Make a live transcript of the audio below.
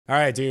All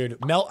right, dude.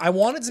 I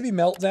want it to be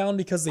Meltdown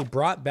because they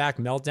brought back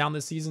Meltdown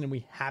this season and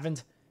we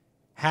haven't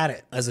had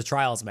it as a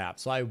trials map.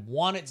 So I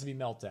want it to be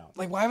Meltdown.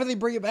 Like, why would they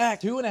bring it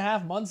back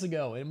 2.5 months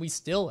ago and we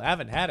still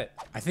haven't had it?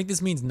 I think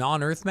this means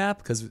non-Earth map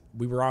because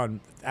we were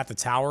at the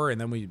tower and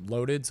then we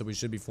loaded, so we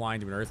should be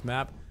flying to an Earth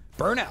map.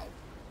 Burnout.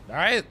 All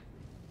right.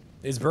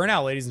 Is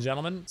Burnout, ladies and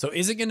gentlemen. So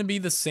is it going to be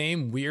the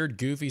same weird,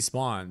 goofy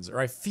spawns? Or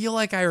I feel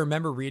like I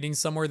remember reading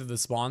somewhere that the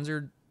spawns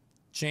are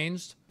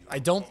changed. I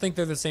don't think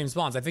they're the same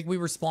spawns. I think we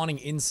were spawning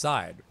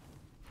inside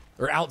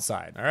or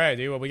outside. All right,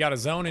 dude. Well, we got a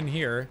zone in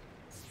here.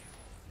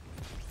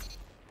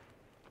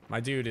 My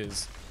dude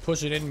is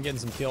pushing in and getting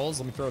some kills.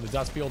 Let me throw the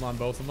dust field on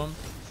both of them.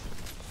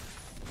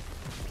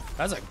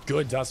 That's a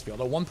good dust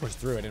field. Oh, one pushed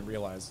through. I didn't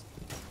realize.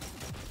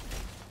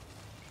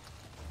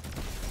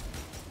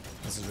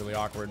 This is really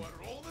awkward.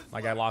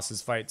 My guy lost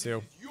his fight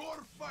too.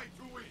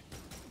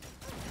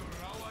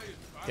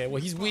 Okay,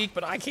 well, he's weak,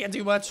 but I can't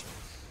do much.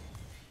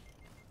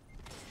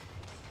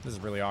 This is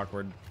really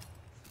awkward.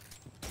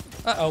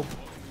 Uh-oh.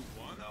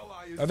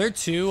 Are there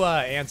two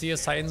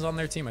Antius Titans on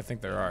their team? I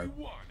think there are.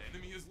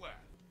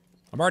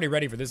 I'm already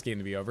ready for this game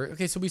to be over.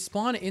 Okay, so we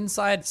spawn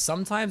inside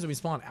sometimes and we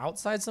spawn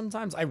outside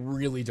sometimes. I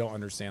really don't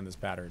understand this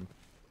pattern.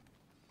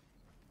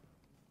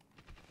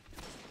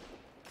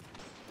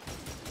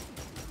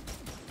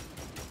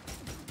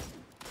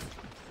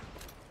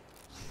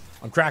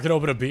 I'm cracking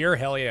open a beer.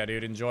 Hell yeah,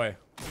 dude. Enjoy.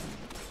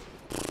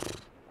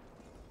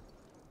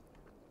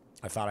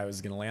 I thought I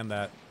was going to land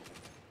that.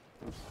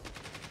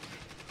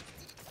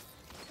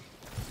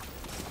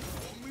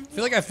 I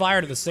feel like I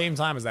fired at the same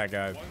time as that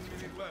guy.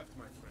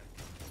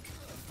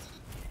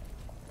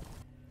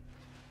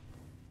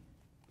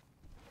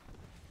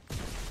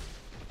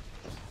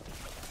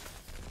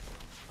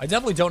 I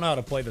definitely don't know how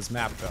to play this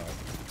map, though.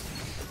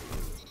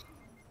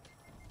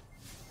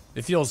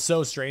 It feels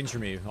so strange for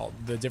me, all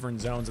the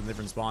different zones and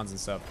different spawns and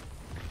stuff.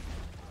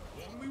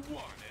 Only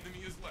one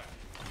enemy is left.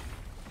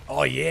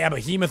 Oh yeah,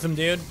 behemoth him,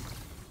 dude.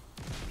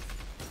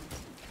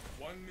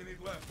 1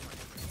 minute left.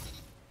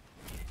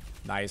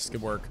 Nice,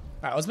 good work.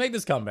 All right, let's make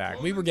this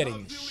comeback. We were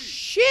getting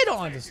shit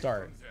on to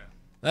start.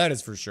 That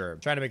is for sure. I'm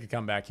trying to make a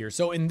comeback here.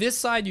 So in this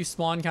side, you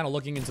spawn kind of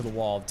looking into the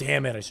wall.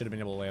 Damn it, I should have been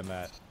able to land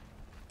that.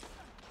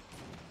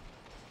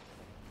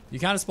 You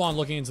kind of spawn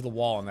looking into the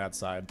wall on that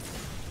side.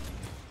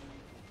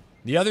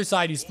 The other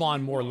side, you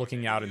spawn more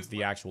looking out into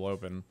the actual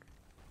open.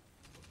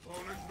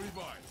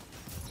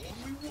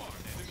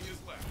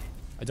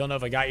 I don't know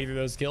if I got either of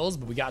those kills,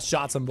 but we got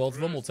shots on both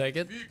of them. We'll take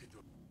it.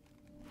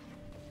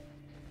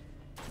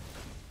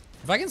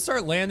 If I can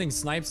start landing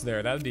snipes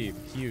there, that would be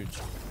huge.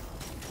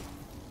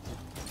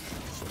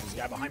 There's a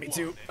guy behind me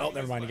too. Oh,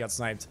 never mind. He got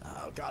sniped.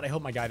 Oh, God. I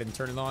hope my guy didn't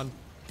turn it on.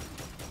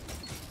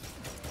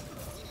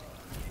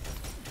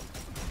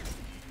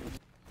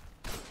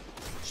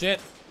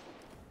 Shit.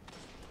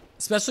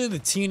 Especially the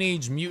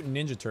Teenage Mutant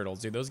Ninja Turtles,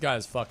 dude. Those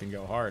guys fucking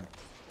go hard.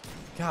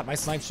 God, my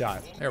snipe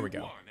shot. There we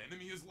go.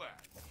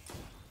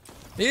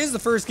 It is the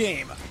first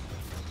game,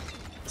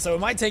 so it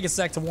might take a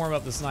sec to warm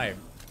up the snipe.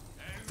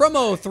 From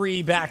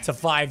 0-3 back to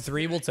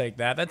 5-3, we'll take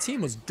that. That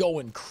team was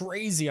going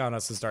crazy on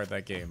us to start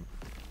that game.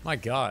 My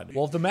God.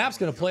 Well, if the map's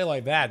gonna play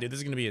like that, dude, this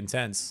is gonna be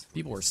intense.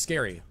 People are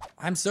scary.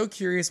 I'm so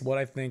curious what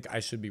I think I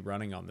should be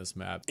running on this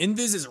map.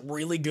 Invis is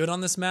really good on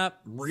this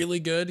map. Really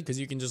good, because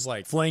you can just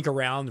like flank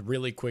around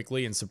really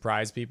quickly and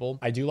surprise people.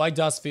 I do like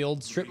dust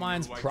fields. Strip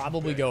mines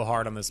probably go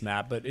hard on this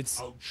map, but it's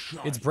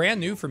brand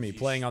new for me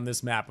playing on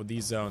this map with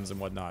these zones and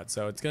whatnot.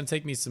 So it's gonna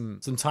take me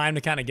some time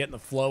to kind of get in the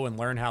flow and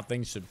learn how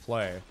things should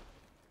play.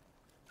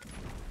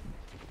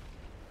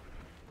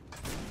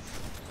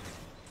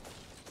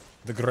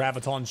 The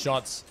graviton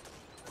shots.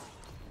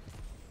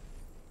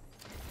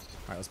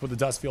 All right, let's put the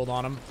dust field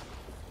on him.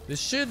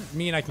 This should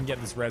mean I can get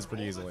this res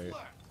pretty easily.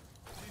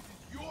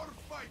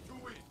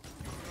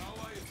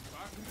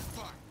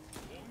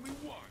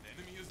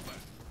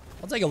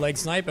 I'll take a leg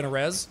snipe and a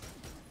res.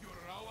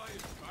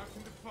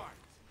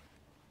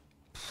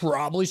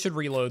 Probably should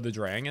reload the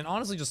Drang and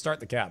honestly just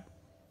start the cap.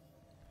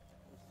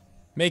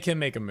 Make him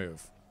make a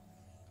move.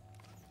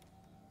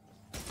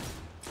 All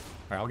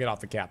right, I'll get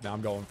off the cap now.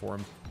 I'm going for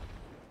him.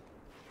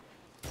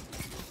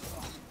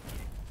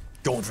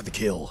 Going for the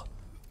kill.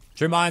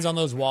 Trim mines on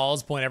those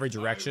walls point every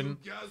direction,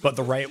 but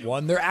the right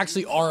one. There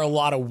actually are a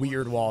lot of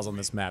weird walls on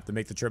this map that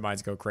make the trim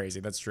mines go crazy.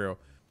 That's true.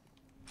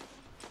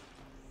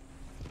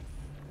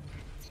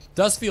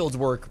 Dust fields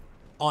work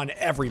on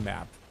every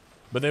map,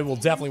 but they will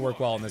definitely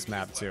work well on this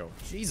map too.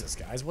 Jesus,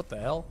 guys, what the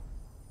hell?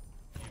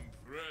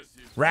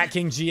 Rat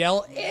King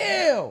GL,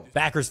 ew!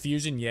 Backers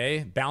Fusion,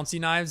 yay. Bouncy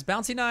knives.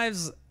 Bouncy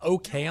knives,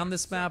 okay on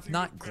this map.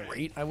 Not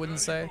great, I wouldn't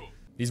say.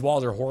 These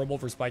walls are horrible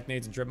for spike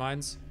nades and trip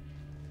mines.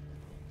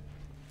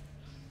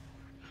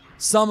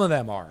 Some of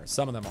them are.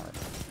 Some of them are.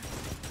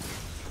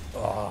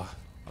 Oh,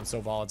 I'm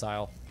so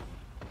volatile.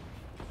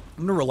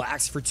 I'm gonna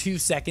relax for 2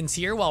 seconds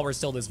here while we're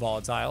still this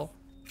volatile.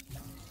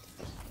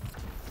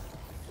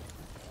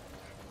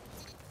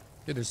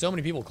 Dude, there's so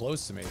many people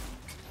close to me.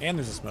 And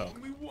there's a smoke.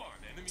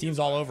 Team's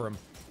all over him.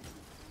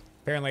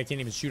 Apparently I can't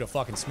even shoot a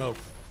fucking smoke.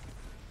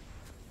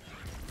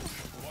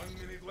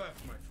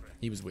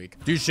 He was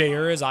weak. Dude,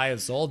 Shayura's Eye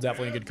of Soul,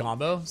 definitely a good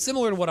combo.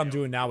 Similar to what I'm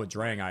doing now with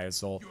Drang Eye of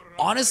Soul.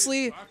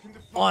 Honestly,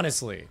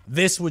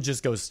 this would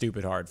just go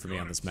stupid hard for me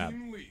on this map.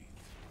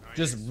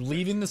 Just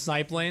leaving the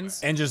snipe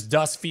lanes and just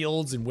dust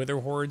fields and wither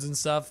hordes and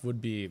stuff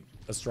would be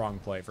a strong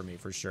play for me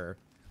for sure.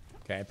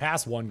 Okay, I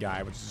passed one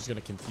guy, which is just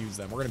gonna confuse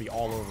them. We're gonna be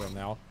all over him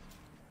now.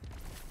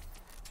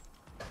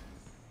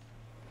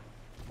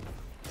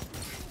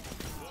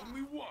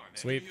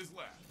 Sweet.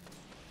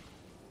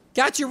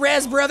 Got your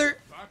res, brother.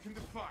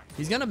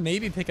 He's gonna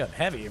maybe pick up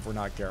heavy if we're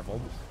not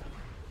careful.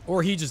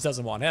 Or he just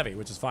doesn't want heavy,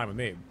 which is fine with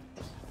me.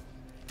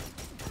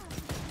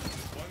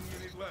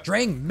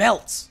 Drang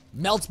melts.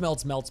 Melts.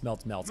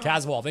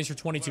 Caswall, thanks for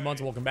 22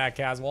 months. Welcome back,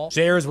 Caswall.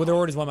 Shayura's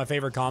Witherhorde is one of my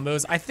favorite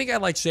combos. I think I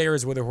like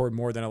Shayura's Witherhorde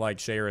more than I like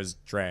Shayura's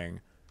Drang.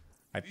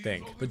 I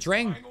think. But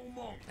Drang,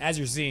 as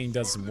you're seeing,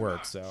 does some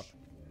work, so.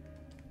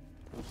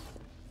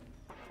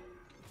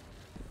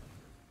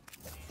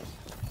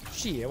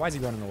 Shit, why is he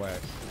running away?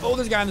 Oh,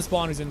 there's a guy in the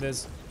spawn who's in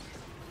this.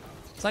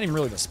 It's not even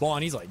really the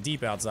spawn. He's like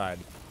deep outside.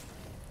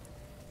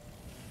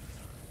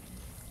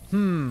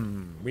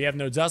 We have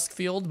no Dusk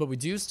Field, but we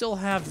do still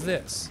have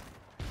this.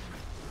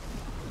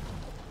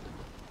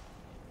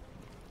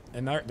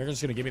 And they're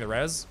just gonna give me the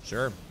res?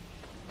 Sure.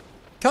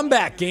 Come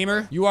back,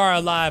 gamer. You are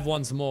alive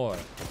once more.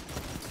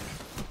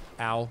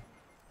 Ow.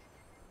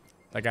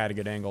 That guy had a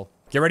good angle.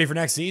 Get ready for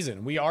next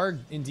season. We are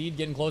indeed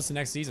getting close to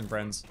next season,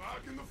 friends.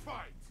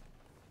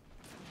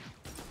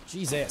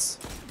 Jesus.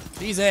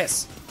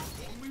 Jesus.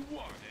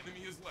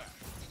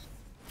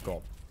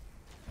 Cool.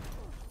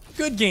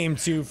 Good game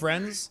too,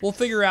 friends. We'll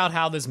figure out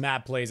how this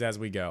map plays as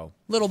we go.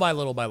 Little by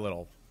little by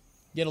little.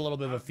 Get a little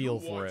bit of a feel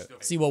for it.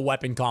 See what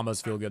weapon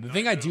combos feel good. The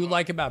thing I do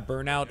like about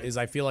Burnout is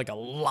I feel like a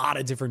lot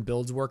of different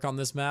builds work on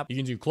this map. You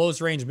can do close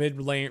range, mid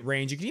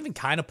range. You can even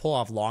kind of pull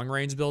off long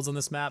range builds on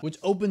this map, which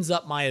opens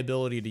up my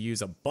ability to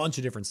use a bunch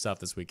of different stuff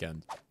this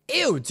weekend.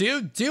 Ew,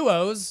 dude,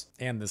 duos.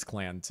 And this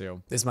clan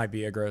too. This might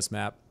be a gross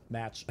match.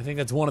 I think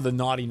that's one of the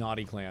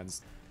naughty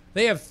clans.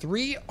 They have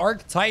 3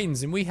 Arc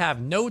Titans and we have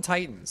no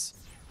Titans.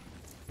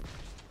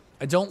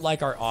 I don't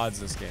like our odds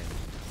this game.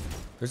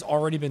 There's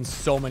already been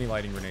so many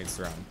lightning grenades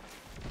thrown.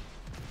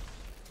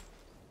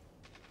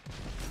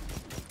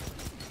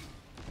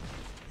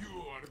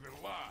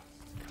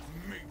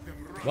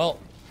 Well,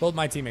 both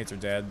my teammates are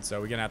dead, so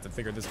we're gonna have to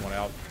figure this one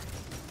out.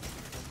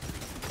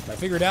 If I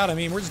figure it out, I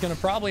mean, we're just gonna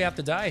probably have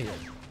to die here.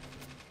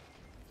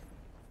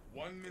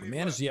 We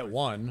managed to get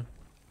one.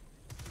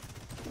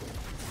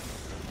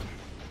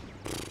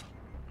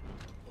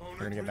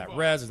 We're gonna get that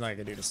res. There's nothing I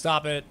can do to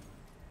stop it.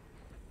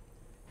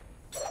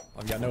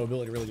 I've got no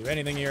ability to really do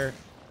anything here.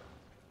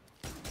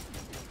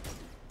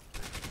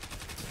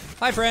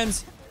 Hi,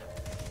 friends.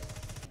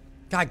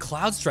 God,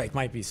 Cloud Strike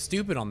might be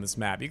stupid on this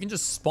map. You can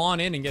just spawn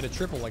in and get a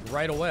triple like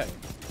right away.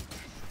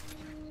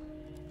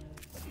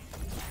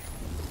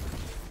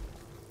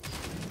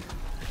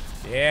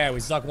 Yeah, we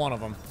stuck one of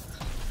them.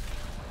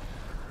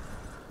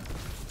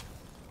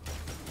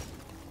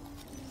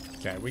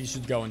 Okay, we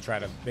should go and try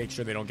to make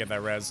sure they don't get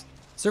that res.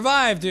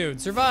 Survive, dude,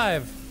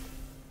 survive.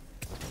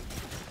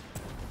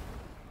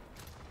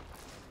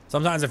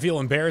 Sometimes I feel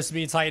embarrassed to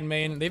be a Titan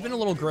main. They've been a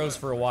little gross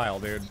for a while,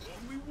 dude.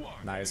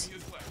 Nice.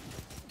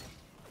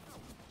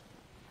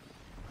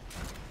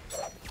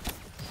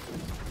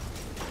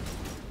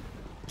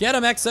 Get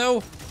him,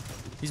 EXO.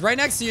 He's right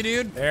next to you,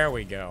 dude. There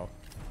we go.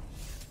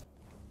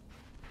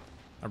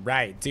 All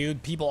right,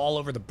 dude. People all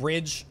over the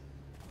bridge.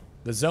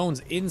 The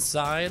zone's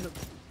inside.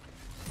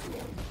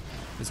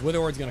 This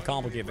Witherhorde's gonna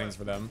complicate things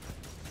for them.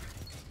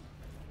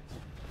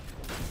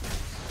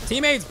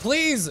 Teammates,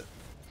 please.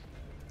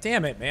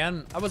 Damn it,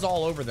 man. I was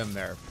all over them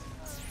there.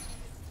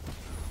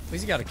 At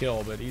least he got a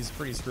kill, but he's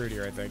pretty screwed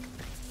here, I think.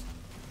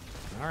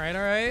 All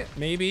right.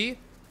 Maybe.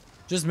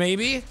 Just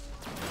maybe.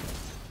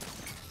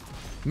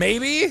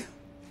 Maybe?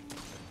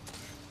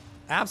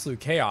 Absolute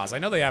chaos. I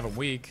know they have him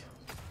weak.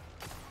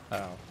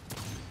 Uh-oh.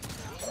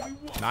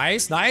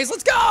 Nice.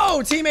 Let's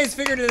go! Teammates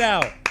figured it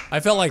out. I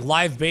felt like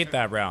live bait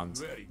that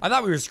round. I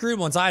thought we were screwed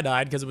once I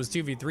died because it was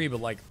 2v3, but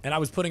like, and I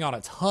was putting on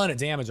a ton of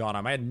damage on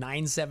him. I had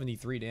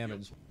 973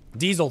 damage.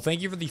 Diesel,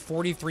 thank you for the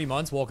 43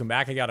 months. Welcome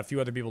back. I got a few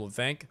other people to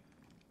thank.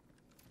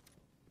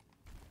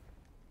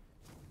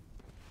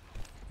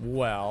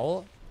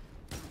 Well.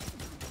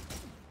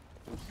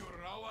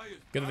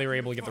 Good that they were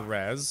able to get the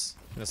res.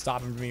 Gonna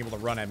stop him from being able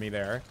to run at me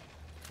there.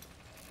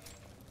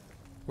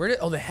 Where did,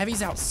 oh, the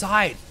heavy's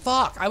outside.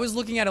 Fuck, I was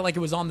looking at it like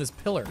it was on this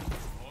pillar.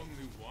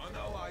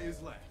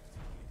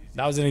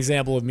 That was an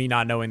example of me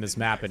not knowing this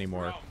map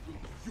anymore.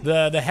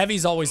 The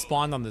heavy's always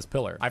spawned on this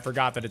pillar. I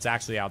forgot that it's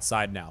actually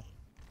outside now.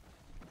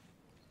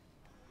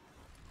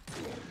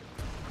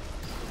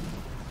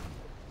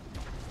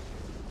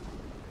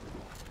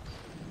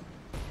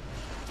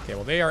 Okay,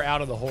 well, they are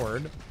out of the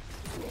horde.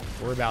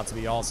 We're about to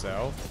be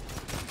also.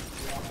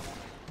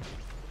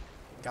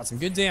 Got some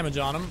good damage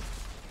on him.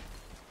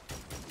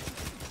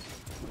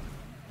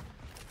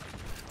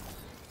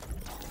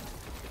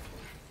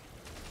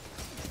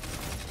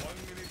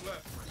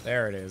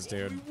 There it is,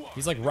 dude.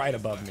 He's like right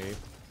above me.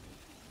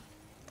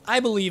 I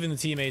believe in the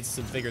teammates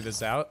to figure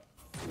this out.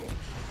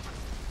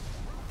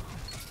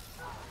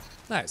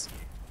 Nice.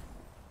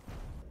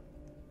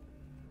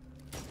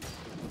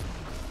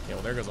 Okay,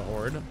 well, there goes a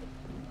horde.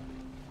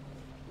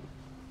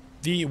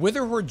 The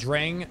Wither Horde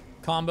Drang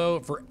combo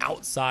for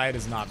outside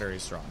is not very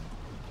strong,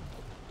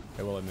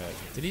 I will admit.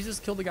 Did he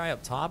just kill the guy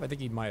up top? I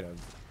think he might have.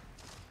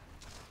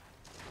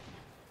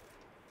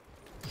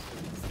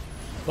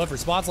 But for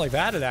spots like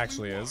that, it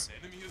actually is.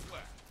 Enemy is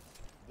left.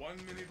 1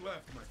 minute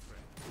left, my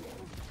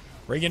friend.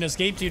 Regan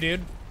escaped you,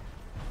 dude.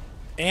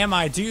 And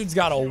my dude's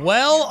got a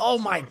well. Oh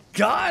my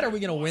god, are we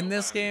gonna win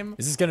this game?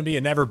 Is this gonna be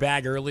a never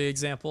bag early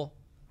example?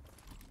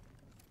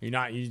 You're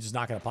just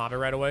not gonna pop it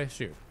right away?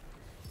 Shoot.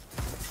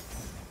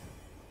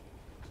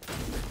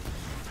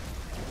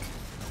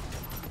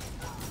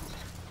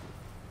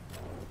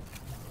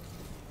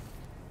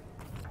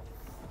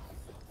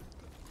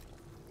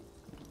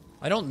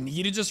 I don't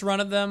need to just run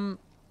at them,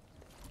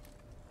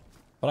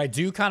 but I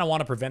do kind of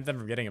want to prevent them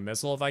from getting a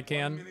missile if I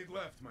can. 1 minute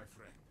left, my friend.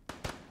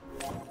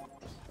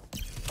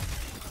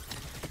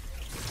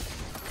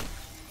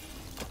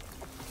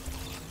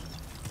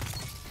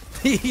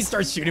 He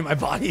starts shooting my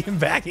body and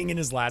backing in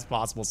his last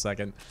possible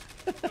second.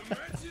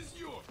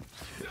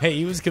 Hey,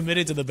 he was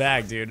committed to the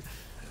bag, dude.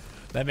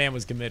 That man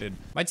was committed.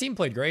 My team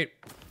played great.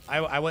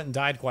 I went and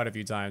died quite a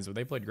few times, but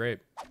they played great.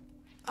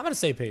 I'm gonna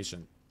stay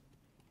patient.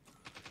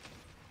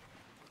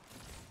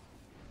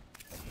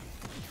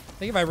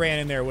 I think if I ran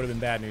in there, it would have been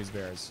bad news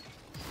bears.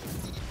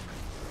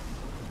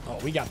 Oh,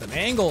 we got them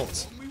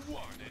angled.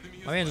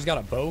 My man just got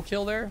a bow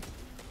kill there.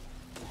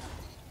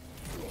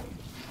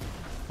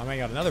 My man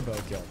got another bow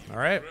kill. All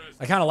right.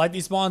 I kind of like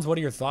these spawns. What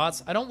are your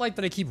thoughts? I don't like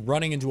that I keep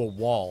running into a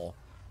wall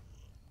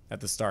at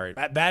the start.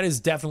 That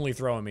is definitely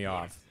throwing me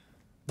off.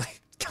 God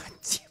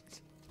damn it.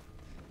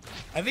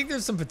 I think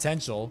there's some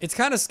potential. It's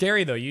kind of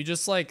scary though. You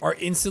just like are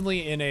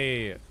instantly in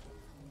a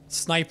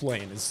snipe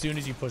lane as soon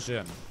as you push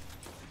in.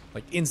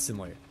 Like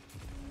instantly.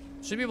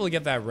 Should be able to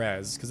get that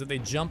res, because if they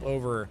jump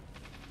over...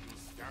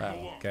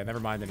 Oh, okay, never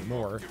mind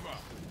anymore.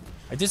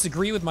 I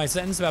disagree with my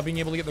sentence about being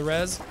able to get the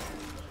res.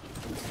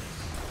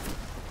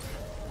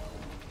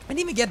 I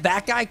didn't even get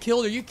that guy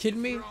killed, are you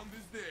kidding me?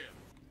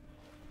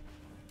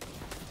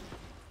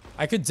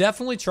 I could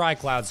definitely try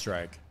Cloud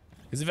Strike.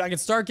 Because if I could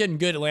start getting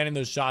good at landing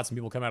those shots and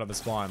people come out of the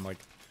spawn, like...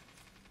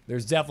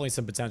 There's definitely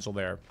some potential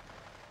there.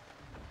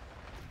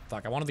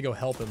 Fuck, I wanted to go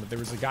help him, but there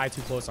was a guy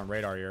too close on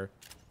radar here.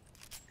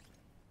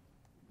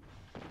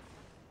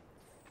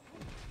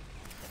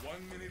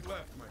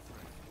 Left, my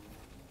friend.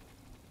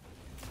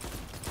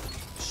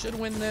 Should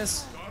win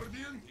this.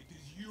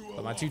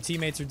 But my two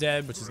teammates are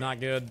dead, which is not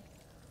good.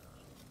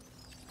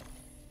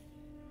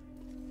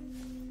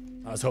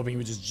 I was hoping he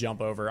would just jump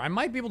over. I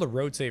might be able to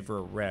rotate for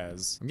a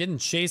res. I'm getting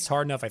chased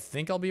hard enough. I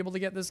think I'll be able to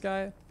get this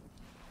guy.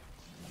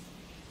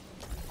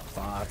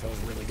 Fuck, that was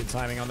really good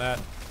timing on that.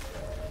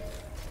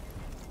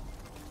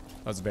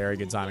 That was very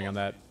good timing on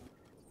that.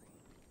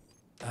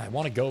 I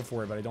want to go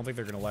for it, but I don't think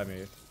they're going to let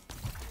me.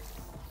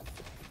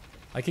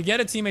 I could get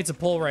a teammate to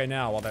pull right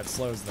now while that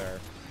slows there.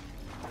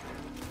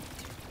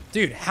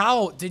 Dude,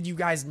 how did you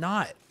guys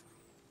not?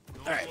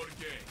 All right.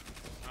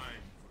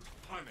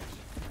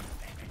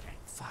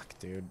 Fuck,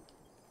 dude.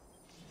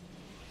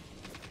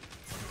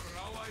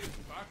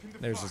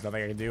 There's just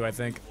nothing I can do, I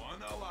think.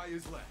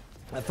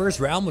 That first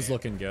round was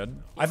looking good.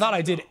 I thought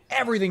I did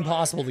everything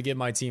possible to give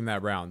my team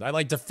that round. I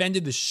like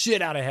defended the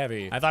shit out of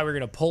heavy. I thought we were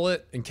gonna pull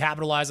it and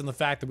capitalize on the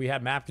fact that we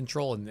had map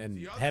control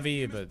and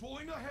heavy, but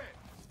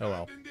oh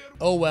well.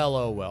 Oh well,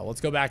 oh well. Let's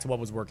go back to what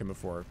was working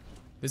before.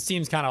 This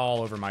team's kind of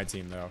all over my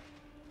team, though.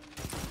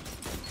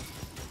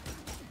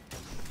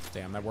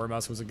 Damn, that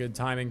Wormus was a good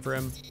timing for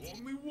him.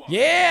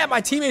 Yeah,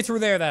 my teammates were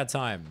there that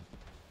time.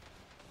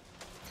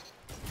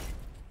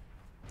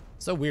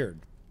 So weird.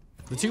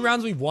 The 2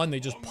 rounds we've won, they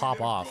just pop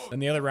off.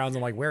 And the other rounds,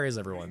 I'm like, where is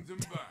everyone?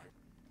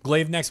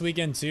 Glaive next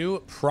weekend,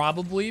 too?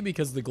 Probably,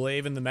 because the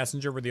Glaive and the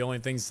Messenger were the only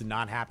things to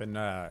not happen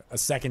a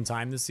second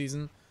time this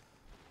season.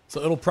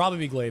 So it'll probably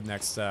be Glaive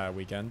next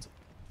weekend.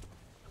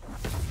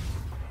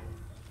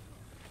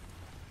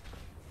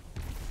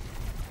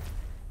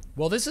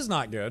 Well, this is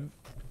not good.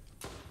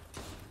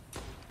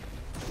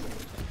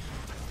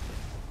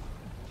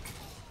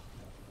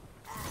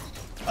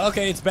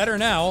 Okay, it's better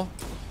now.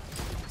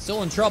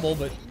 Still in trouble,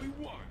 but...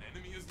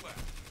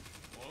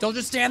 Don't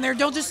just stand there.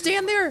 Don't just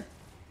stand there.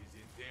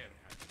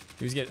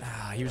 He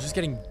was just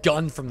getting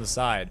gunned from the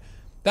side.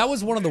 That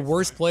was one of the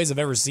worst plays I've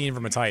ever seen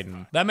from a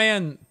Titan. That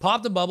man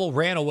popped a bubble,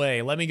 ran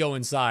away, let me go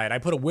inside. I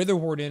put a Wither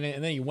Horde in it,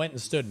 and then he went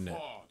and stood in it.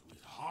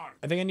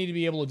 I think I need to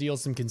be able to deal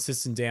some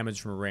consistent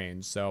damage from a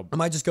range, so I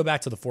might just go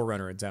back to the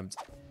Forerunner attempt.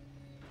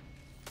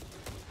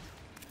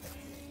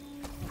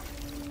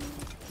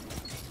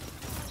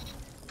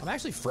 I'm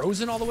actually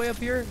frozen all the way up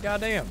here?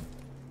 Goddamn.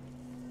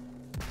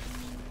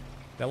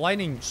 That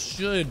lightning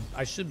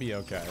I should be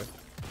okay.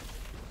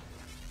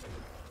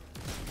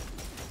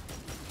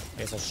 I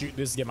guess I'll shoot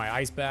this to get my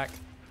ice back.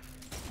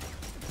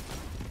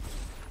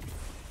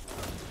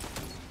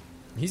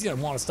 He's gonna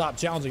want to stop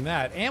challenging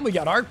that. And we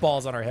got arc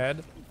balls on our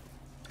head.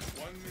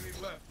 1 minute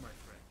left, my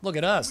friend. Look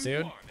at us,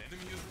 dude. One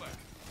enemy is left.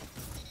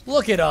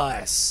 Look at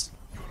us.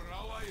 Your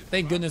ally is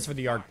Thank goodness for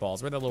the arc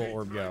balls. Where'd that little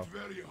orb go?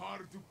 very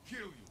hard to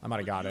kill you. I might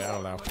have got it. I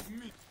don't know. Like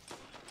me.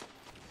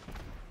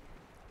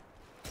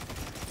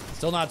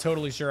 Still not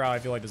totally sure how I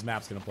feel like this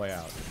map's gonna play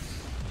out.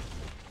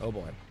 Oh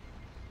boy.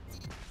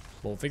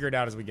 We'll figure it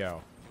out as we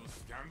go.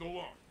 Stand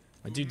alone.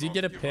 My dude did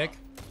get a pick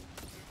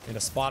in a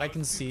spot I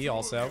can see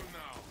also.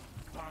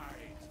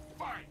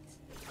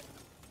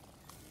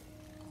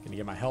 Gonna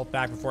get my health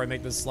back before I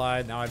make this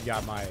slide. Now I've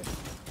got my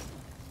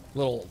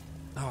little...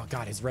 Oh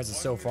god, his res is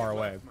so far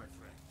away.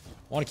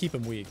 I want to keep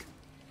him weak.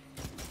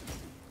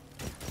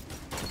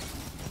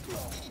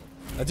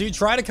 That dude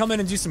tried to come in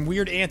and do some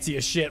weird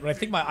Antia shit, but I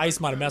think my ice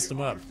might have messed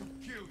him up.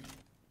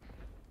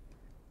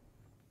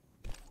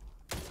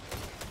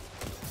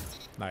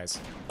 Nice.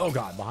 Oh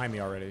god, behind me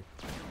already.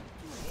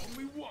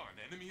 Only one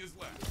enemy is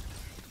left.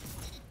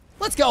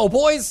 Let's go,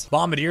 boys!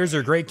 Bombardiers are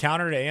a great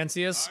counter to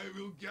Antius. I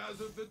will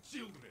gather the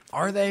children.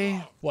 Are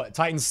they? What,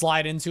 Titans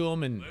slide into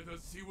them and Let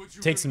us see what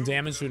you take can some do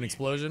damage with to an the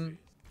explosion?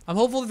 I'm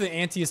hopeful that the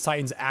Antius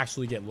Titans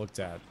actually get looked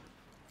at.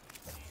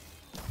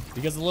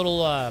 Because the little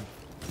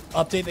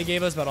update they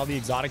gave us about all the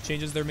exotic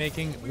changes they're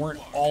making weren't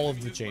all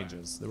of the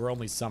changes. There were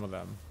only some of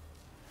them.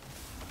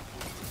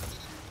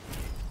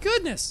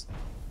 Goodness!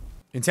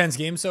 Intense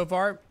game so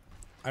far.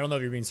 I don't know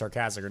if you're being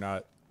sarcastic or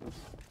not.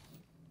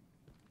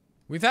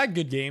 We've had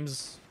good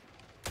games.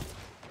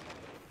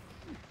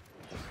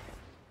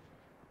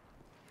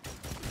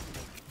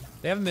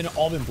 They haven't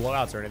all been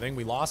blowouts or anything.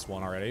 We lost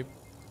one already.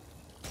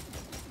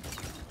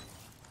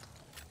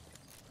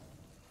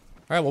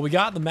 Alright, well, we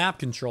got the map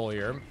control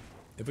here.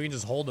 If we can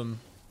just hold them.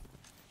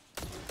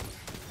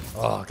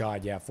 Oh,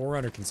 God, yeah.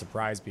 Forerunner can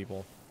surprise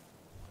people.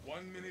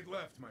 1 minute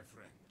left, my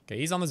friend. Okay,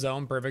 he's on the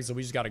zone. Perfect, so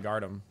we just got to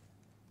guard him.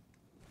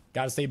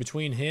 Got to stay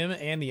between him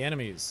and the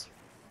enemies.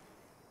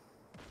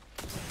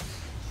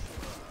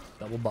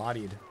 Double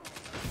bodied.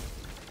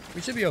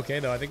 We should be okay,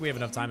 though. I think we have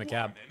enough time to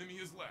cap. Enemy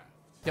is left.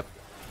 Yep.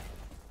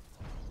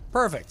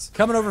 Perfect.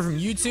 Coming over from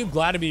YouTube.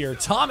 Glad to be here.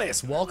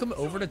 Thomas, welcome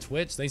over to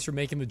Twitch. Thanks for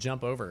making the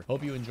jump over.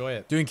 Hope you enjoy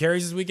it. Doing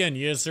carries this weekend?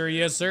 Yes, sir.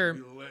 Yes, sir.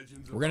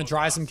 We're going to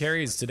try some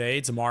carries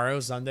today, tomorrow,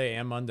 Sunday,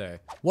 and Monday.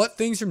 What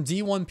things from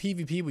D1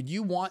 PvP would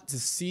you want to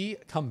see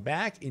come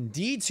back in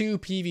D2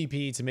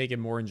 PvP to make it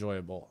more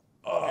enjoyable?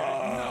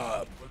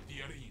 But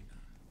the arena.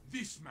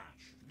 This match.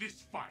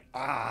 This fight.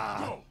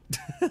 Go.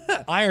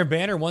 Iron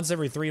Banner once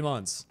every 3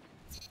 months.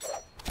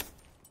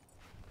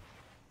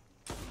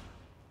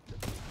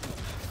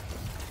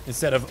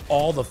 Instead of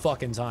all the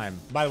fucking time.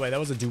 By the way, that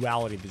was a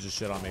duality that just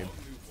shit on me.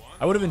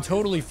 I would have been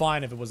totally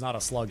fine if it was not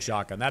a slug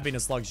shotgun. That being a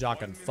slug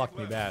shotgun fucked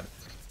me bad.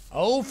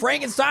 Oh,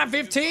 Frankenstein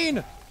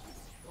 15!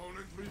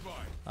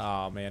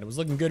 Oh, man. It was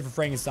looking good for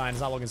Frankenstein.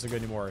 It's not looking so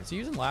good anymore. Is he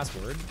using last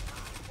word?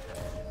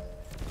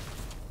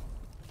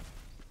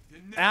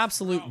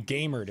 Absolute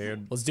gamer,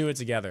 dude. Let's do it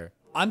together.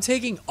 I'm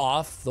taking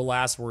off the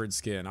last word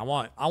skin. I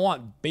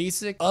want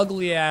basic,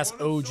 ugly ass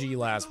OG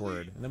last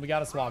word. And then we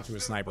gotta swap to a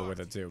sniper with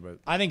it too, but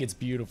I think it's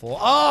beautiful.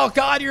 Oh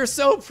god, you're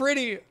so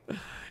pretty.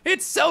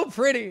 It's so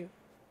pretty.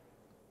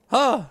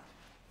 Huh.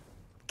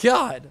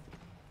 God.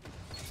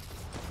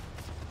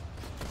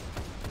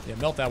 Yeah,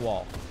 melt that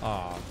wall.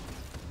 Aw.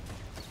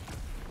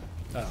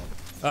 Uh-oh.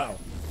 Uh-oh.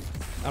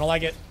 I don't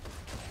like it.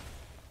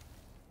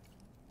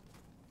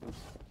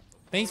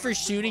 Thanks for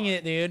shooting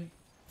it, dude.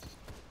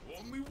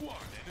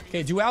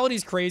 Okay,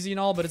 duality's crazy and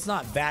all, but it's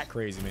not that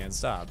crazy, man.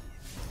 Stop.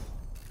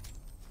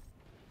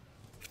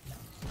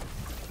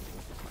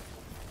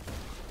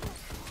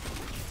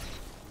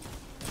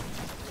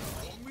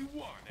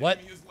 What?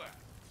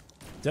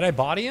 Did I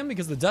body him?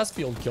 Because the dust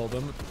field killed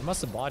him. I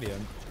must have bodied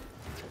him.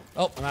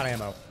 Oh, I'm out of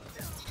ammo.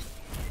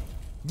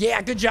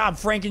 Yeah, good job,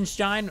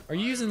 Frankenstein. Are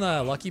you using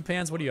the lucky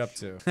pants? What are you up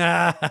to?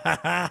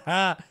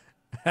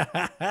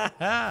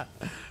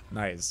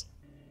 Nice.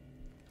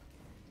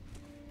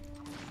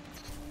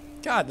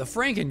 God, the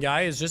Franken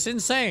guy is just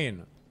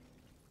insane.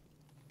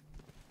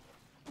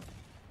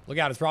 Look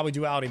out, it's probably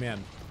Duality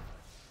Man.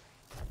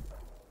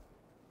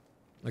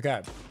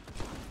 Okay.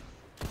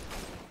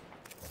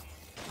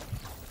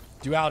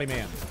 Duality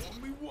Man.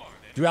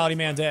 Duality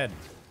Man dead.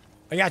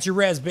 I got your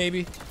res,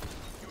 baby.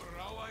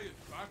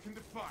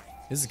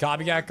 This is a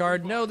copycat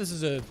card? No, this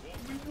is a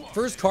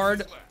first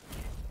card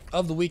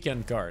of the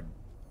weekend card.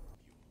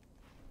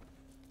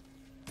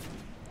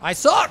 I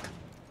suck!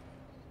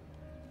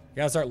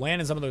 Gotta start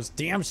landing some of those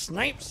damn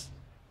snipes.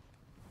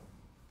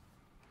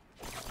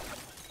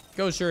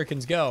 Go,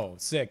 Shurikens, go.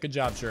 Sick. Good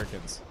job,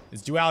 Shurikens.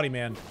 It's Duality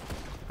Man.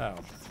 Oh.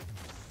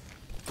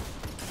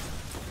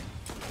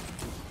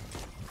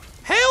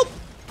 Help!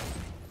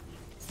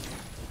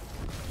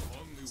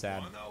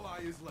 Sad.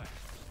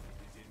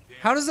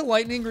 How does a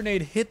lightning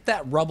grenade hit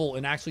that rubble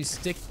and actually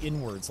stick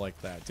inwards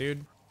like that,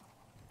 dude?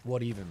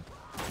 What even?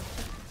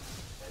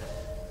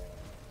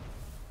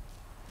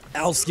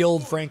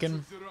 Outskilled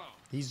Franken.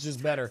 He's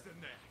just better.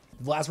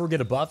 Did last word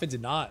get a buff? It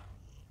did not.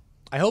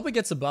 I hope it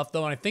gets a buff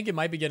though, and I think it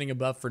might be getting a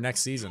buff for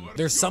next season.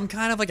 There's some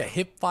kind of like a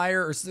hip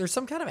fire, or there's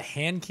some kind of a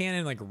hand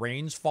cannon like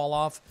range fall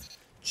off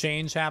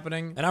change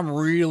happening. And I'm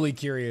really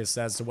curious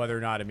as to whether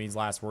or not it means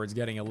Last Word's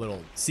getting a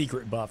little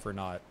secret buff or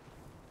not.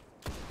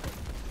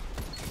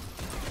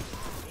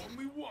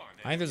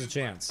 I think there's a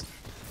chance.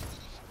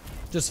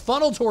 Just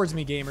funnel towards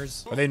me,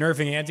 gamers. Are they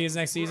nerfing antis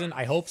next season?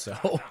 I hope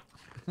so.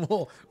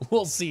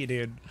 we'll see,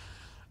 dude.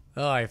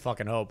 Oh, I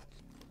fucking hope.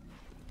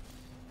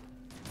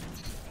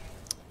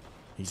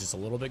 He's just a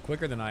little bit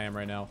quicker than I am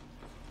right now.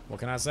 What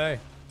can I say?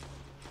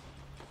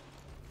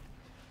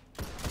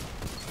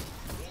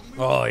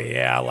 Oh,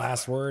 yeah,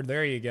 Last Word.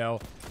 There you go.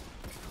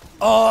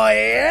 Oh,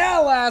 yeah,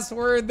 Last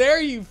Word.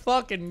 There you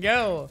fucking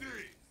go.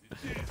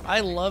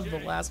 I love the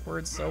Last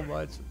Word so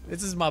much.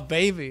 This is my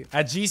baby.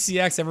 At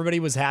GCX, everybody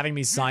was having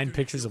me sign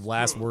pictures of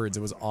Last Words.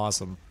 It was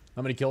awesome.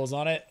 How many kills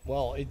on it?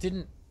 Well,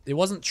 it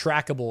wasn't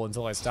trackable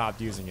until I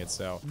stopped using it,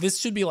 so. This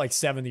should be like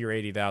 70 or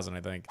 80,000,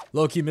 I think.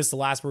 Low-key missed the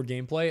Last Word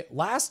gameplay.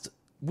 Last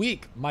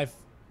week,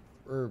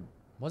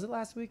 was it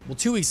last week? Well,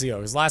 2 weeks ago,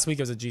 because last week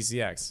I was at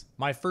GCX.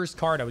 My first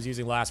card, I was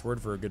using Last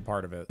Word for a good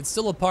part of it. It's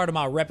still a part of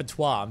my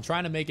repertoire. I'm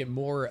trying to make it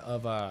more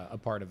of a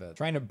part of it.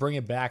 Trying to bring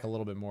it back a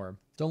little bit more.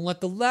 Don't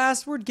let the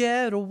Last Word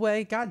get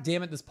away. God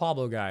damn it, this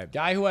Pablo guy.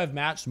 Guy who I've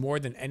matched more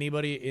than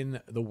anybody in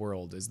the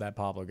world is that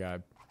Pablo guy.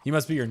 He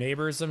must be your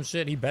neighbor or some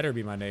shit. He better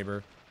be my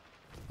neighbor.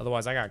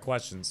 Otherwise, I got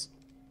questions.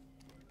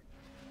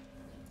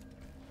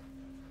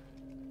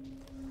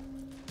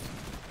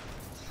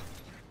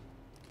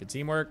 Good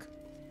teamwork.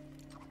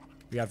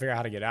 We gotta figure out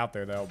how to get out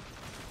there, though.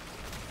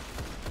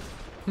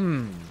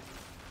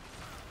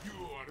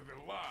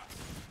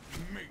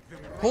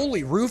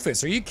 Holy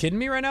Rufus, are you kidding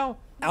me right now?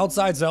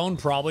 Outside zone,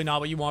 probably not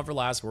what you want for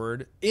Last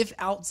Word. If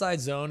outside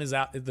zone is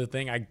the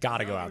thing, I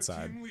gotta go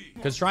outside.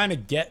 Because trying to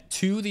get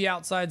to the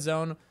outside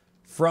zone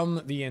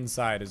from the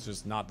inside is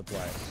just not the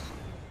play.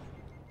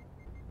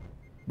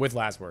 With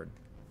Last Word.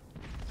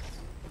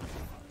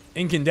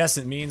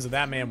 Incandescent means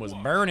that man was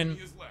burning.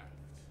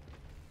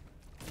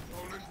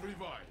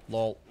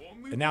 Lol.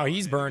 And now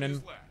he's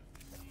burning.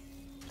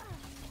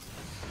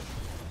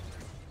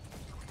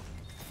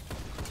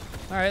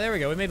 Alright, there we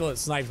go. We made the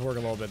snipes work a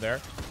little bit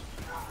there.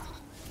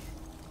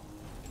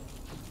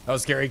 That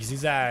was scary because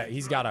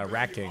he's got a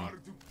Rat King.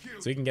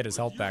 So he can get his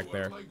health back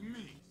there.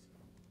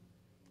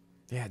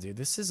 Yeah, dude,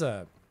 this is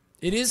it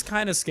is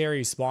kind of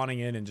scary spawning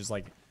in and just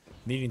like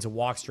needing to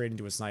walk straight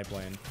into a snipe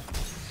lane.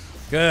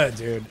 Good,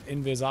 dude.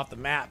 Invis off the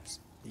maps.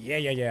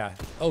 Yeah.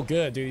 Oh,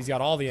 good, dude. He's got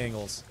all the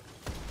angles.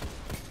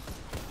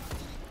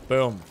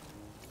 Boom.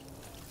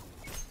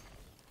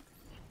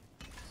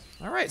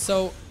 All right,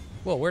 so,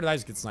 whoa, where did I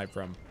just get sniped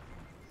from?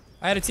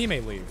 I had a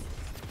teammate leave.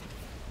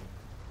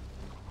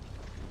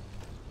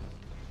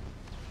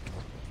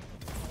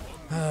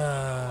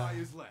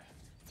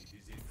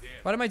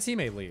 Why did my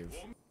teammate leave?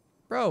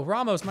 Bro,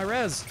 Ramos, my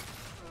res.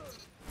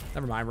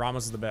 Never mind,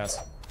 Ramos is the best.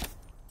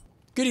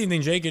 Good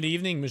evening, Jake. Good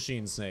evening,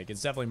 Machine Snake.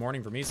 It's definitely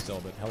morning for me still,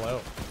 but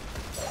hello.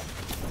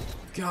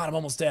 God, I'm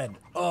almost dead.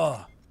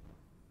 Oh.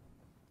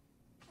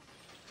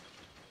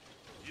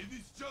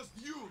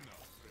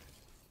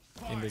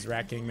 In this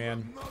Rat King,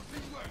 man.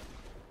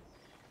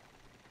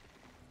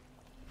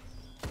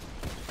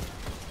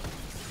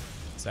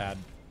 Sad.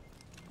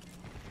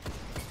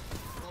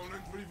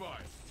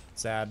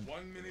 Sad.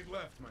 1 minute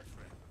left, my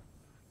friend.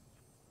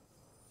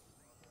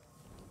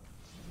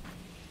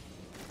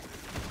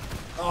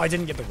 Oh, I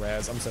didn't get the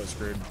res. I'm so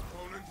screwed.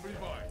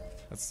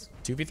 That's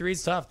 2v3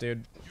 is tough,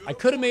 dude. I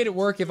could have made it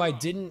work if I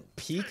didn't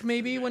peek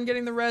maybe when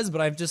getting the res, but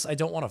I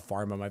don't want to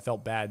farm him. I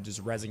felt bad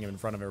just resing him in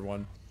front of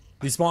everyone.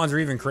 These spawns are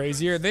even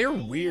crazier. They're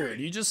weird.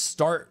 You just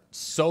start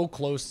so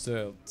close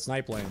to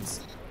snipe lanes.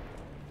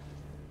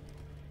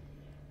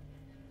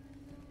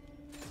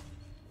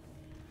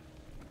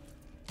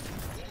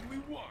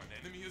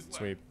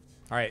 Sweep.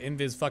 All right,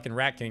 Invis fucking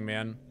Rat King,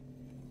 man.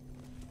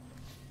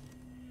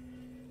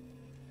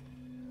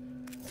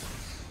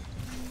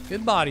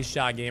 Good body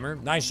shot, gamer.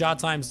 Nice shot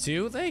times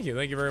 2. Thank you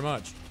very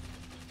much.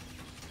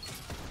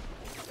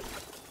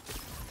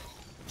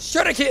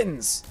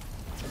 Shurikens!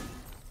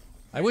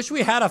 I wish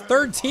we had a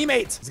third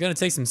teammate. It's gonna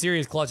take some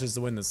serious clutches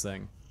to win this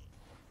thing.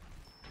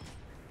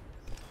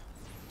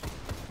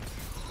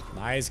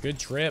 Nice, good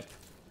trip.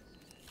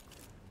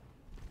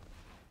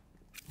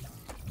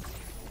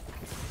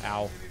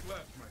 Ow.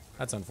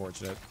 That's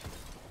unfortunate.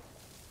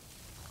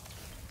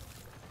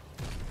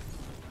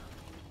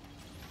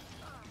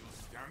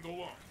 Stand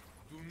alone.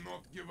 Do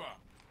not give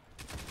up.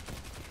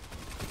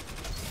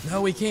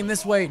 No, he came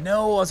this way.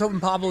 No, I was hoping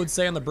Pablo would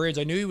stay on the bridge.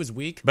 I knew he was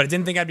weak, but I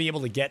didn't think I'd be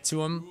able to get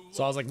to him.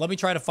 So I was like, let me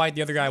try to fight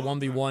the other guy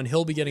 1v1.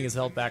 He'll be getting his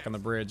health back on the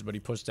bridge, but he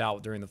pushed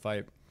out during the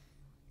fight.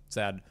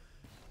 Sad.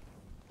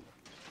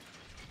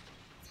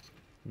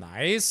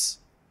 Nice.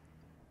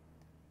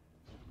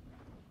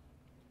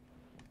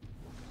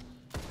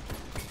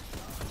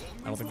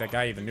 I don't think that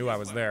guy even knew I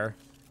was there.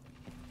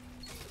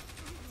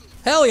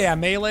 Hell yeah,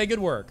 melee, good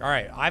work. All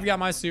right, I've got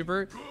my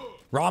super.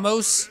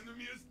 Ramos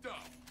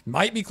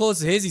might be close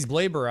to his. He's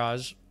Blade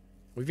Barrage.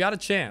 We've got a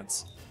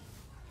chance.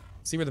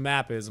 See where the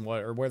map is and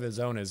where the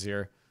zone is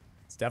here.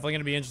 It's definitely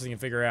going to be interesting to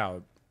figure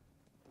out.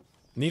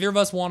 Neither of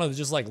us want to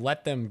just like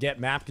let them get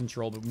map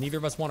control, but neither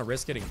of us want to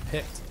risk getting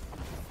picked.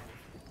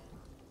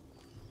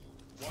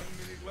 1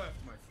 minute left,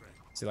 my friend.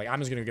 See, like, I'm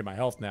just gonna get my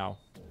health now.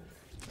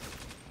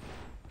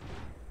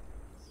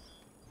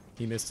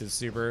 He missed his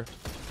super. It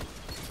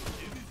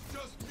is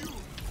just you.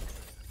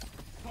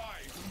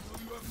 Fight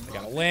until you have I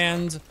gotta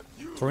land.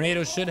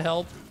 Tornado should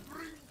help.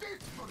 bring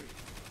victory.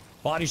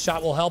 Body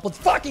shot will help. Let's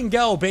fucking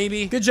go,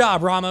 baby. Good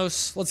job,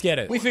 Ramos. Let's get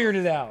it. We figured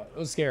it out. It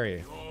was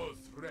scary.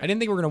 I didn't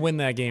think we were gonna win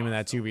that game in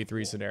that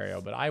 2v3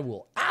 scenario, but I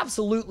will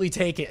absolutely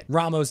take it.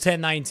 Ramos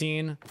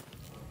 10-19.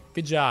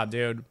 Good job,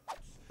 dude.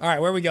 All right,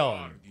 where are we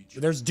going?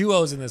 There's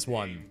duos in this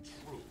one.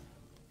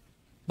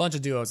 Bunch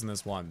of duos in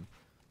this one.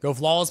 Go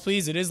flawless,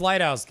 please. It is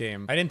Lighthouse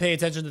game. I didn't pay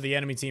attention to the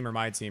enemy team or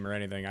my team or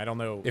anything. I don't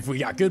know if we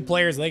got good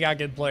players. They got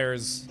good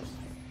players.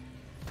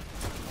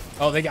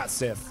 Oh, they got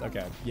Sith.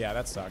 Okay. Yeah,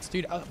 that sucks.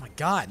 Dude, oh my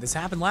God. This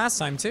happened last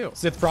time, too.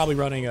 Sith probably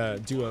running a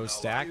duo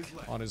stack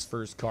on his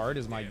first card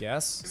is my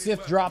guess.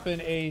 Sith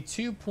dropping a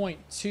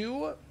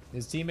 2.2.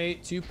 His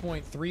teammate,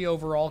 2.3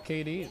 overall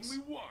KDs. Only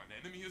one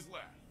enemy is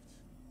left.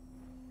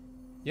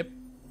 Yep.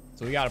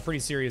 So we got a pretty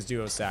serious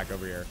duo stack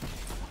over here.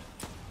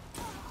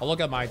 I'll look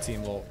at my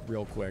team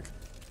real quick.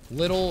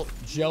 Little,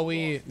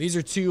 Joey, these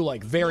are two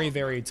like very,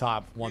 very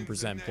top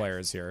 1%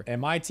 players here. And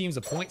my team's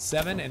a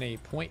 0.7 and a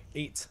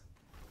 0.8.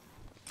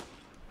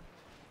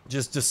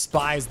 Just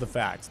despise the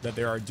fact that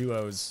there are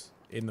duos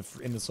in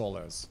the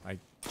solos. I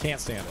can't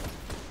stand it.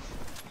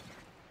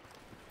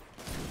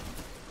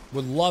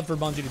 Would love for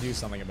Bungie to do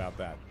something about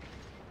that.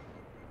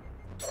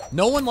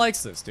 No one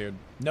likes this, dude.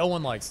 No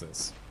one likes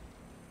this.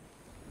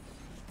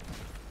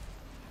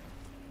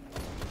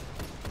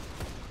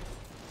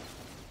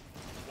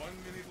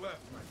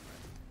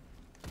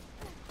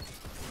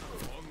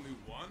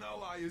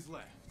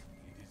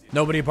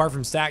 Nobody apart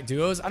from stacked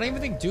duos? I don't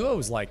even think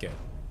duos like it.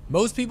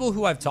 Most people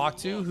who I've talked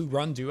to who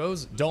run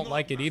duos don't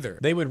like it either.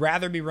 They would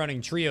rather be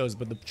running trios,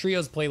 but the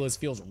trios playlist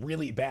feels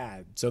really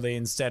bad, so they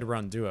instead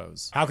run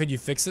duos. How could you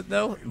fix it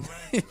though?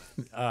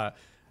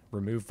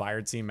 Remove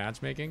fire team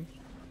matchmaking.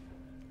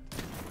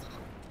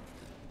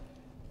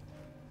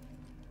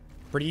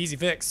 Pretty easy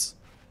fix.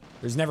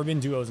 There's never been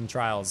duos in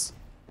trials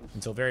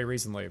until very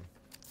recently.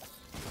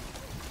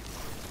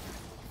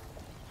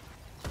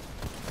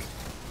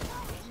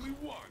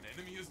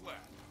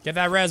 Get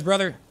that res,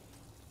 brother.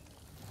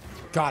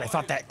 God, I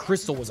thought that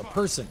crystal was a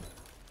person.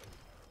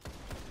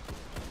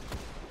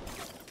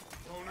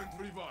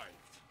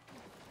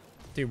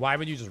 Dude, why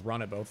would you just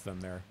run at both of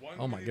them there?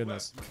 Oh my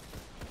goodness.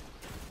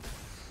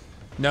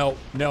 No,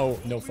 no,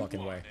 no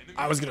fucking way.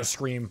 I was gonna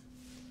scream.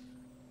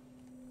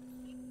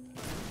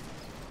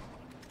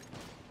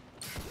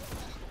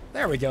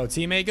 There we go,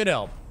 teammate. Good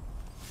help.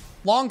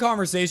 Long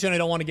conversation I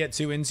don't want to get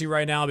too into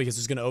right now because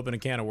it's going to open a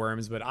can of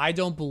worms, but I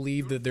don't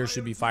believe that there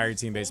should be fire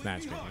team-based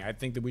matchmaking. I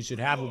think that we should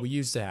have what we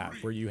used to have,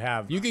 where you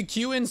could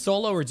queue in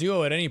solo or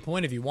duo at any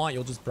point if you want.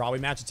 You'll just probably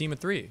match a team of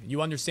 3.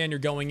 You understand you're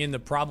going in to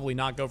probably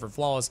not go for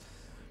flawless,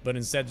 but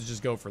instead to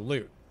just go for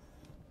loot.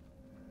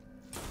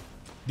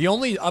 The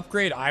only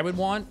upgrade I would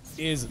want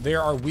is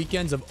there are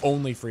weekends of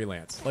only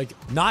freelance. Like,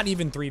 not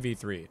even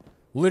 3v3.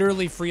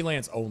 Literally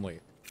freelance only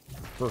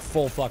for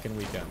full fucking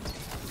weekends.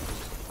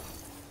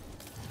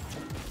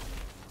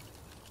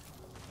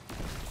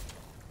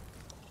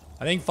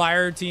 I think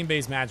fire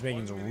team-based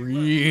matchmaking is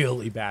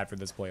really bad for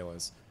this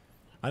playlist.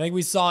 I think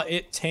we saw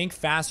it tank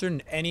faster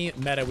than any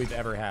meta we've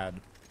ever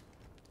had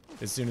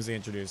as soon as they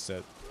introduced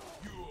it.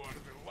 You are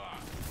the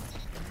last.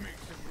 Make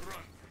them run.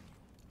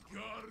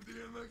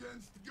 Guardian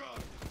against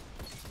God.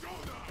 Go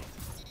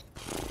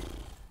now.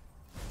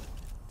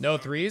 No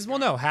threes? Well,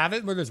 no. Have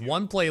it where there's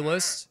one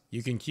playlist.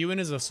 You can queue in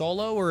as a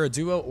solo or a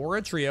duo or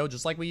a trio,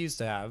 just like we used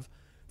to have.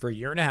 For a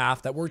year and a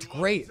half, that worked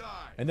great.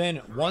 And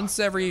then once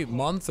every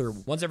month or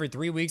once every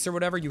 3 weeks or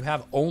whatever, you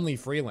have only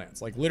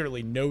freelance, like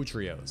literally no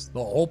trios. The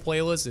whole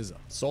playlist is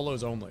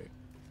solos only.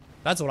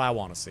 That's what I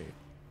want to see.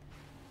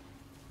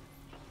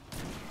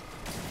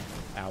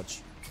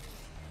 Ouch.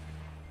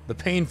 The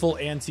painful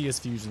Antaeus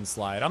fusion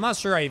slide. I'm not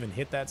sure I even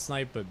hit that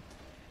snipe, but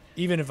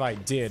even if I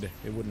did,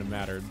 it wouldn't have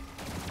mattered.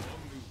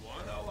 Only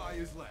one ally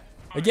is left.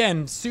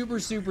 Again, super,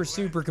 super,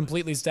 super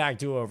completely stacked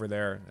duo over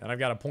there. And I've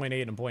got a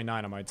 0.8 and a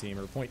 0.9 on my team,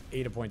 or 0.8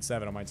 and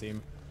 0.7 on my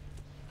team.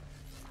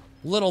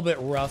 Little bit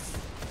rough.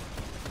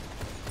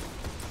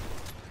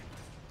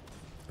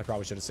 I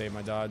probably should have saved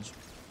my dodge.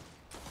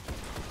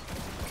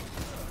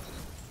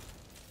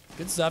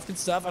 Good stuff, good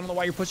stuff. I don't know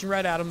why you're pushing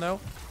right at him, though.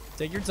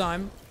 Take your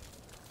time.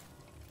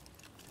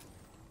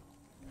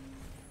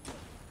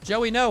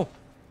 Joey, no.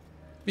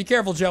 Be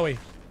careful, Joey.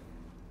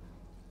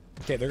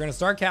 Okay, they're going to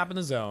start capping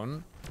the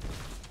zone.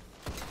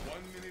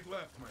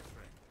 Left, my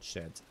friend.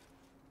 Shit.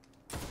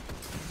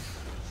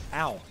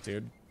 Ow,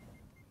 dude.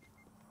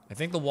 I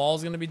think the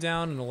wall's gonna be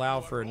down and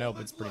allow for nope,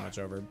 it's pretty much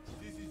over.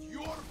 This is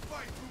your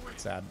fight to win.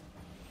 Sad.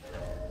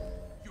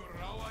 Your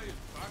ally is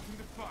back in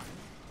the fight.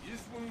 This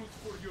one was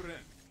for your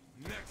end.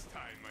 Next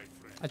time, my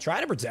friend. I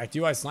try to protect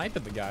you, I snipe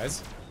at the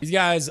guys. These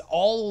guys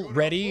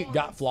already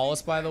got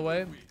flawless, by the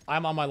way.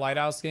 I'm on my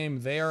Lighthouse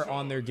game. They are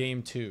on their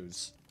game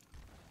 2s.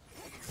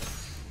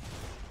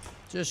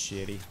 Just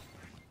shitty.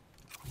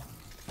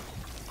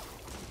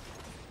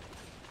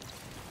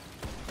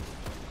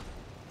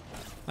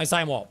 Nice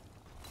time wall.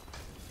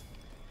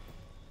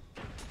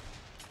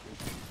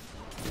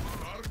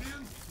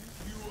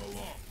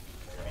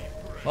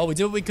 Well, we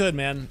did what we could,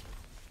 man.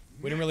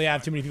 We didn't really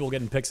have too many people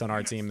getting picks on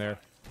our team there.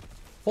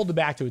 Pulled it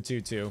back to a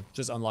 2-2.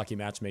 Just unlucky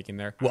matchmaking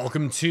there.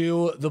 Welcome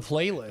to the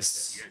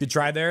playlist. You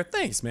tried there?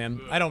 Thanks,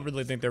 man. I don't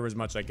really think there was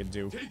much I could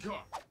do.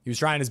 He was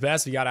trying his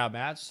best. He got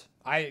outmatched.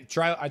 I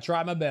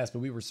tried my best, but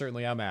we were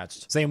certainly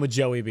outmatched. Same with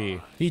Joey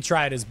B. He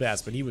tried his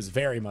best, but he was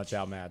very much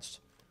outmatched.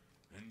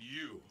 And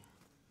you.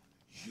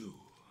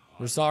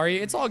 We're sorry.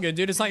 It's all good,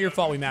 dude. It's not your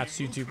fault we matched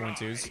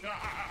 2.2s.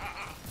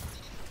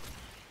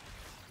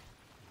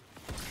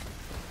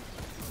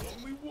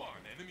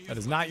 That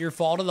is not your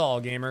fault at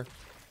all, gamer.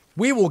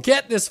 We will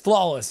get this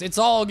flawless. It's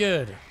all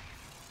good.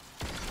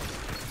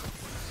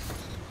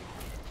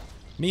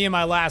 Me and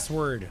my last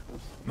word.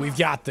 We've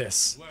got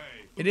this.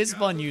 It is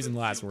fun using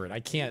last word. I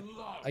can't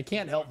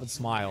help but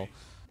smile.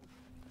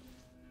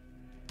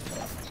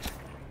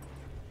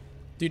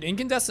 Dude,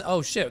 incandescent.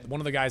 Oh shit,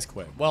 one of the guys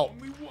quit. Well,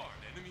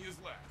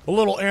 a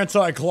little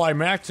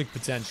anticlimactic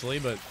potentially,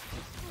 but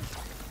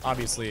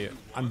obviously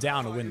I'm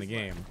down to win the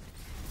game.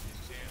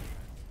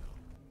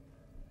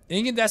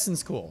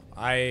 Incandescent's cool.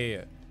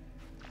 I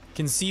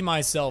can see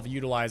myself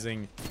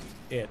utilizing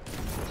it.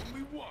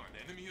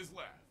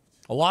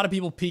 A lot of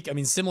people peek, I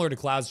mean, similar to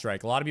Cloud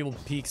Strike, a lot of people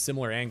peek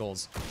similar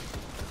angles.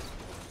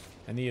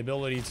 And the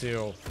ability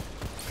to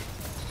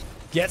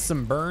get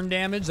some burn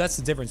damage, that's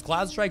the difference.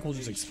 Cloud Strike will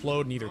just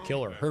explode and either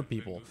kill or hurt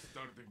people.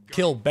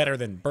 Kill better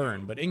than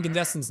burn, but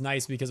incandescent's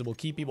nice because it will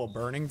keep people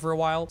burning for a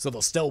while. So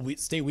they'll still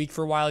stay weak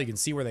for a while. You can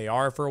see where they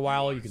are for a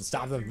while. You can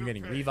stop them from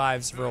getting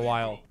revives for a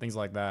while. Things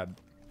like that.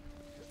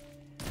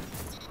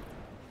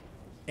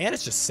 And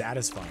it's just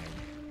satisfying.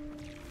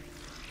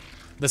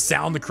 The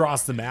sound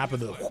across the map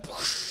of the...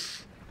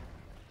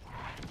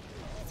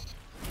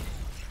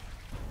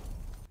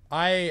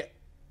 I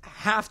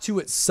have to,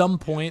 at some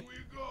point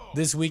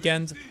this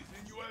weekend,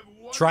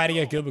 try to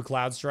get good with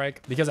Cloud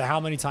Strike because of how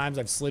many times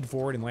I've slid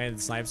forward and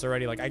landed snipes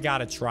already. Like, I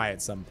gotta try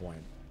at some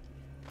point.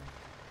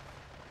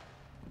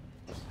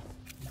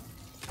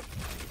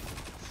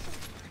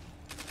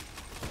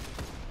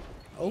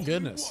 Oh,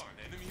 goodness.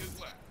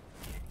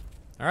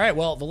 All right,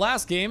 well, the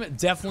last game,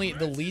 definitely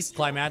the least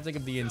climactic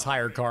of the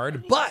entire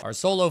card, but our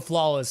solo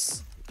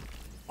flawless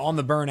on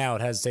the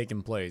Burnout has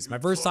taken place. My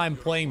first time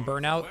playing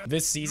Burnout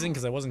this season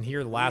because I wasn't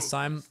here the last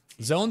time.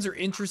 Zones are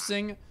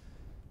interesting.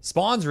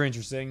 Spawns are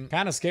interesting.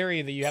 Kind of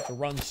scary that you have to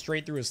run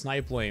straight through a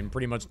snipe lane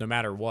pretty much no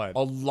matter what.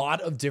 A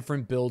lot of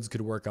different builds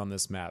could work on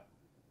this map.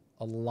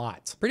 A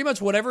lot. Pretty much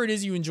whatever it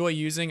is you enjoy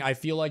using, I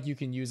feel like you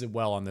can use it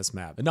well on this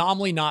map.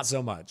 Anomaly, not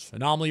so much.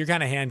 Anomaly, you're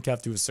kind of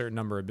handcuffed to a certain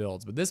number of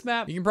builds. But this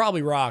map, you can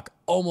probably rock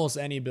almost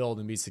any build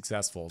and be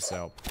successful.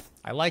 So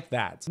I like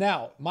that.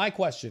 Now, my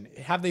question,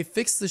 have they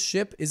fixed the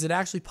ship? Is it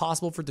actually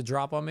possible for it to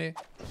drop on me?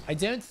 I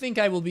don't think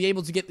I will be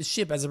able to get the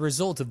ship as a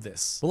result of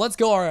this. But let's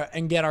go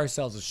and get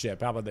ourselves a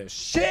ship. How about this?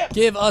 Ship!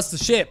 Give us the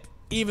ship,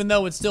 even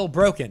though it's still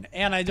broken.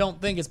 And I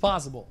don't think it's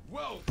possible.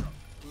 Welcome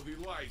to the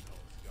lighthouse,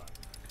 guys.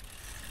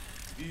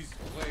 This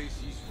place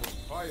is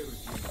for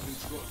pirates and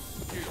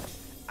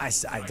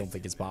goods. I don't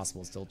think it's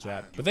possible still,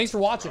 chat. But thanks for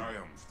watching.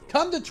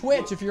 Come to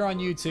Twitch if you're on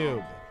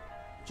YouTube.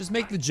 Just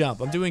make the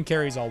jump. I'm doing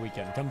carries all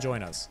weekend. Come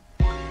join us.